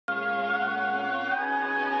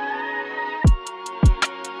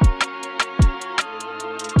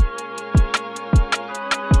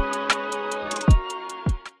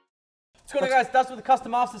going on, guys? Dustin with the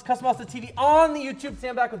Custom Offices, Custom Offices TV on the YouTube.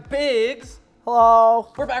 Stand back with Biggs.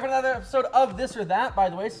 Hello. We're back with another episode of This or That, by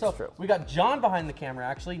the way. So we got John behind the camera,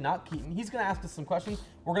 actually, not Keaton. He's going to ask us some questions.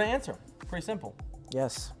 We're going to answer them. Pretty simple.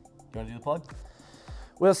 Yes. You want to do the plug?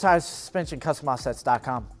 Wheel size suspension,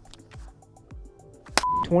 customoffsets.com.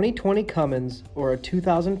 2020 Cummins or a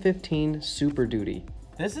 2015 Super Duty?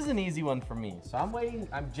 This is an easy one for me, so I'm waiting.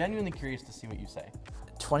 I'm genuinely curious to see what you say.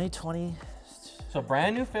 2020. So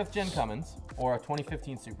brand new 5th gen Cummins or a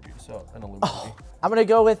 2015 Super Duty, so an aluminum. Oh, I'm gonna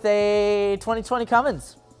go with a 2020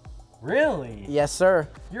 Cummins. Really? Yes, sir.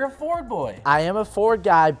 You're a Ford boy. I am a Ford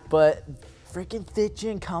guy, but freaking 5th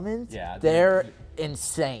gen Cummins, yeah, they're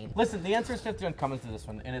insane. Listen, the answer is 5th gen Cummins to this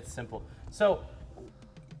one, and it's simple. So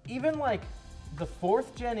even like the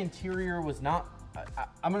 4th gen interior was not,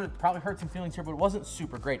 I'm gonna probably hurt some feelings here, but it wasn't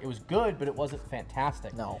super great. It was good, but it wasn't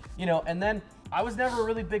fantastic. No. You know, and then I was never a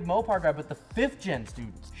really big Mopar guy, but the 5th gens,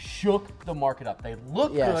 dude, shook the market up. They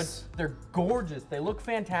look good, they're gorgeous, they look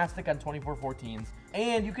fantastic on 2414s,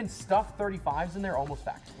 and you can stuff 35s in there almost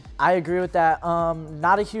factory. I agree with that.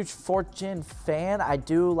 Not a huge 4th gen fan. I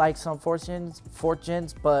do like some 4th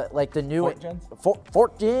gens, but like the new 4th gens?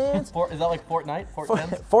 4th gens. Is that like Fortnite? 4th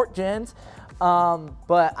gens? 4th gens.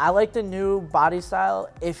 But I like the new body style.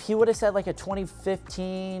 If he would have said like a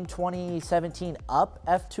 2015, 2017 up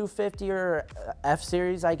F250 or F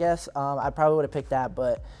series, I guess, I probably would have picked that.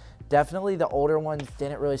 But definitely the older ones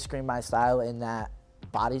didn't really scream my style in that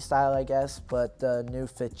body style, I guess. But the new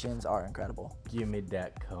 5th gens are incredible. Give me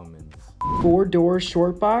that Cummins. 4-door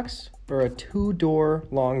short box or a 2-door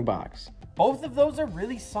long box? Both of those are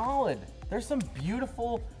really solid. There's some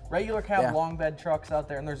beautiful regular cab long bed trucks out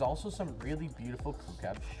there, and there's also some really beautiful crew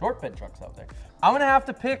cab short bed trucks out there. I'm gonna have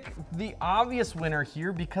to pick the obvious winner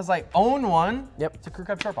here because I own one. Yep. It's a crew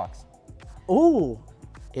cab short box. Ooh,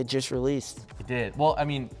 it just released. It did. Well, I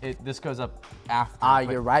mean, this goes up after. Ah,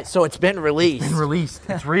 you're right. So it's been released. It's been released.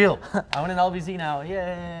 It's real. I own an LBZ now.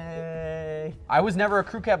 Yay! I was never a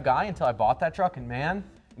crew cab guy until I bought that truck, and man,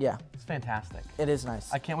 yeah, it's fantastic. It is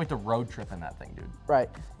nice. I can't wait to road trip in that thing, dude. Right,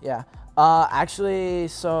 yeah. Actually,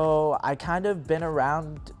 so I kind of been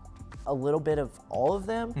around a little bit of all of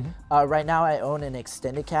them. Right now I own an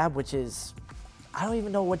extended cab, which is, I don't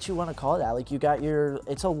even know what you want to call that. Like you got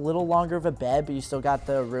it's a little longer of a bed, but you still got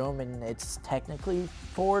the room, and it's technically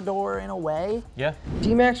 4-door in a way. Yeah.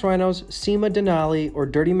 D-Max Rhinos, SEMA Denali, or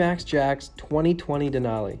Dirty Max Jacks 2020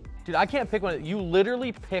 Denali? Dude, I can't pick one. You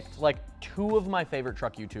literally picked like 2 of my favorite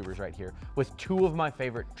truck YouTubers right here with 2 of my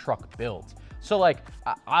favorite truck builds. So like,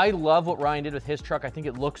 I love what Ryan did with his truck. I think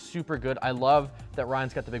it looks super good. I love that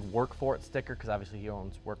Ryan's got the big Work For It sticker because obviously he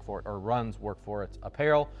owns Work For It or runs Work For It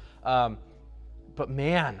apparel. But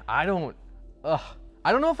man, I don't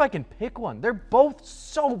know if I can pick one. They're both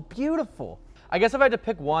so beautiful. I guess if I had to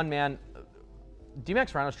pick one, man,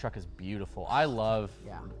 D-Max Rhino's truck is beautiful. I love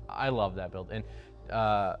that build. And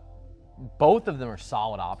both of them are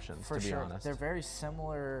solid options, to be honest. They're very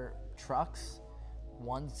similar trucks.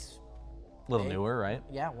 One's a little big, newer, right?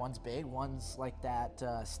 Yeah, one's big. One's like that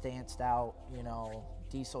stanced out, you know,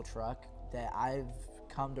 diesel truck that I've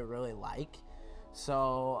come to really like.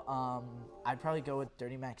 So I'd probably go with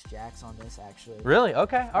Dirty Max Jacks on this, actually. Really?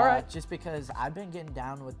 Okay. All right. Just because I've been getting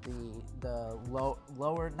down with the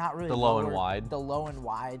lower, not really the low and wide. The low and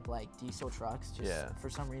wide like diesel trucks. Just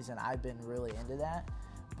for some reason I've been really into that.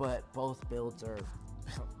 But both builds are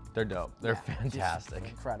they're dope. They're fantastic.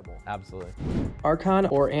 Incredible. Absolutely. Archon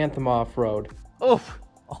or Anthem Off-Road? Oof.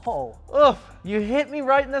 Oh. Oof. You hit me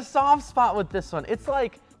right in the soft spot with this one. It's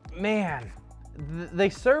like, man, they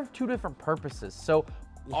serve 2 different purposes. So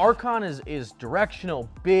Archon is directional,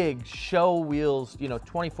 big show wheels, you know,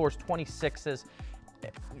 24s, 26s,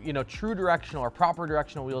 you know, true directional or proper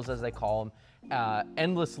directional wheels as they call them.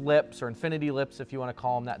 Endless lips or infinity lips, if you want to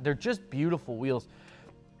call them that. They're just beautiful wheels.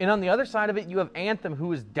 And on the other side of it, you have Anthem,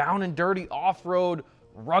 who is down and dirty, off-road,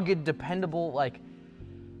 rugged, dependable. Like,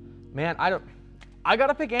 man, I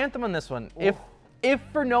gotta pick Anthem on this one. If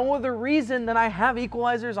for no other reason than I have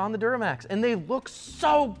equalizers on the Duramax, and they look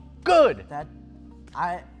so good.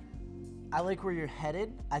 I like where you're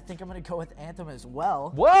headed. I think I'm gonna go with Anthem as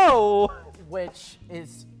well. Whoa! Which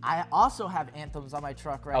is, I also have Anthems on my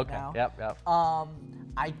truck right now. Yep.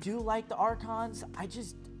 I do like the Archons.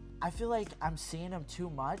 I feel like I'm seeing them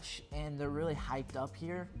too much, and they're really hyped up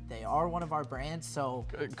here. They are one of our brands, so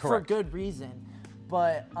for good reason.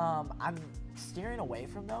 But I'm steering away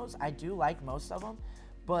from those. I do like most of them,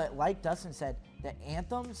 but like Dustin said, the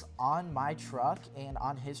Anthems on my truck and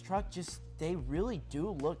on his truck, they really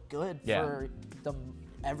do look good for the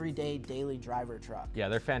everyday daily driver truck. Yeah,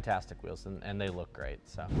 they're fantastic wheels, and they look great.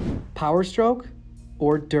 So, Power Stroke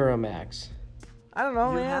or Duramax? I don't know,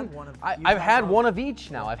 You man. had one of- I've had one of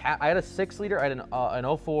each now. I had a 6-liter. I had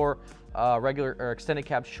an 04 regular or extended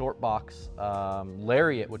cab short box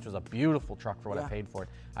Lariat, which was a beautiful truck for what I paid for it.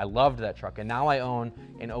 I loved that truck, and now I own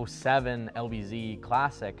an 07 LBZ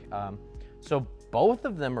Classic. So both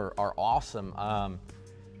of them are awesome.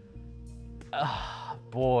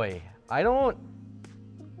 Boy,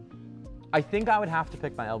 I think I would have to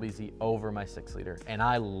pick my LBZ over my 6-liter, and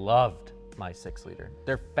I loved my 6-liter.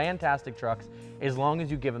 They're fantastic trucks as long as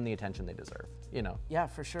you give them the attention they deserve, you know. Yeah,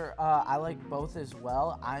 for sure. I like both as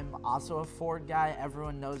well. I'm also a Ford guy.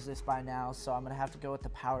 Everyone knows this by now, so I'm gonna have to go with the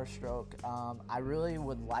Power Stroke. I really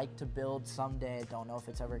would like to build someday, I don't know if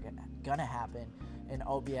it's ever gonna happen, an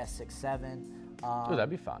OBS 6.7. Ooh, that'd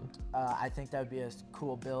be fun. I think that would be a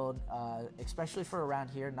cool build, especially for around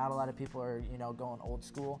here. Not a lot of people are, you know, going old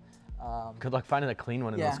school. Good luck finding a clean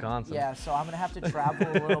one in Wisconsin. Yeah, so I'm gonna have to travel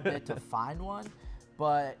a little bit to find one.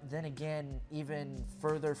 But then again, even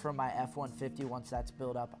further from my F-150, once that's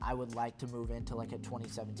built up, I would like to move into like a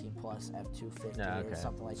 2017 plus F-250 or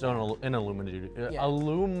something like that. So an Illuma Duty. Yeah.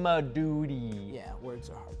 Illuma Duty. Yeah, words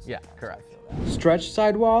are hard. Yeah, correct. Stretch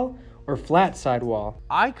sidewall or flat sidewall?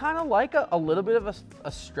 I kind of like a little bit of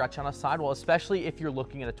a stretch on a sidewall, especially if you're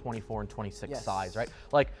looking at a 24 and 26 size, right?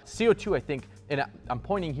 Like CO2, I think, and I'm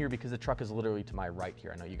pointing here because the truck is literally to my right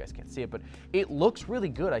here. I know you guys can't see it, but it looks really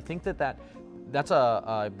good. I think that's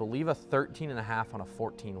I believe a 13.5 on a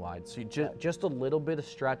 14 wide. So just a little bit of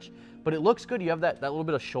stretch, but it looks good. You have that little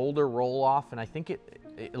bit of shoulder roll off, and I think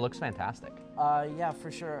it looks fantastic. Yeah, for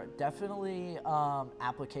sure. Definitely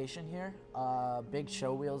application here. Big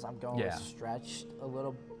show wheels. I'm going with stretched a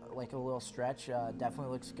little stretch.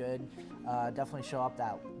 Definitely looks good. Definitely show up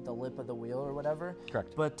the lip of the wheel or whatever.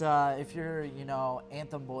 Correct. But if you're, you know,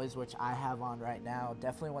 Anthem boys, which I have on right now,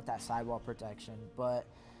 definitely want that sidewall protection. But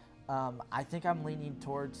I think I'm leaning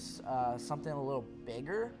towards something a little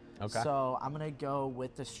bigger. Okay. So I'm gonna go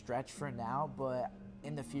with the stretch for now, but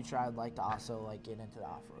in the future I'd like to also like get into the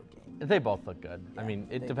off-road game. They both look good. I mean,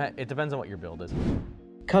 it depends on what your build is.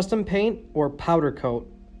 Custom paint or powder coat?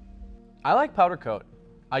 I like powder coat.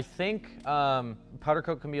 I think powder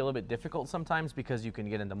coat can be a little bit difficult sometimes because you can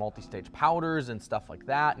get into multi-stage powders and stuff like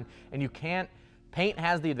that, and you can't. Paint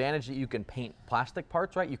has the advantage that you can paint plastic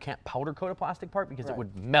parts, right? You can't powder coat a plastic part because it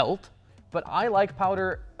would melt. But I like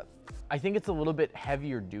powder. I think it's a little bit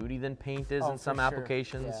heavier duty than paint is in some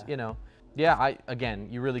applications, you know. Yeah, again,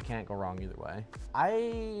 you really can't go wrong either way.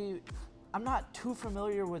 I'm not too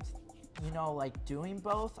familiar with, you know, like doing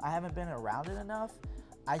both. I haven't been around it enough.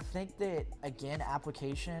 I think that, again,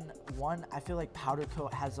 application, one, I feel like powder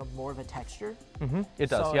coat has more of a texture. Mm-hmm.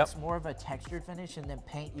 It does, so it's more of a textured finish, and then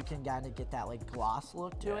paint, you can kind of get that like gloss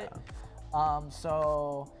look to it.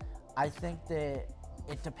 So I think that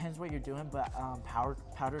it depends what you're doing, but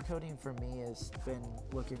powder coating for me has been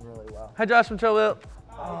looking really well. Hi, Josh from Chillville.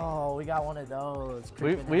 Oh, we got one of those.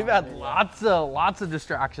 We've had lots of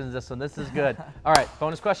distractions this one. This is good. All right,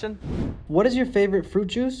 bonus question. What is your favorite fruit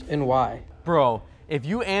juice and why? Bro, if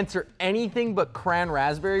you answer anything but cran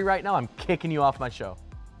raspberry right now, I'm kicking you off my show.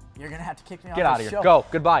 You're gonna have to kick me off Get out the of show. here. Go.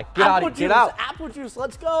 Goodbye. Get out of here. Get out. Apple juice.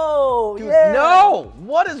 Let's go. Dude, yeah. No.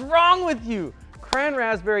 What is wrong with you? Cran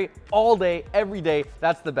raspberry all day, every day.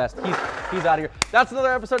 That's the best. He's out of here. That's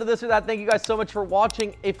another episode of This or That. Thank you guys so much for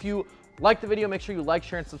watching. If you like the video, make sure you like,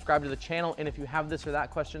 share, and subscribe to the channel. And if you have this or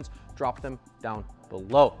that questions, drop them down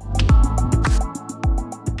below.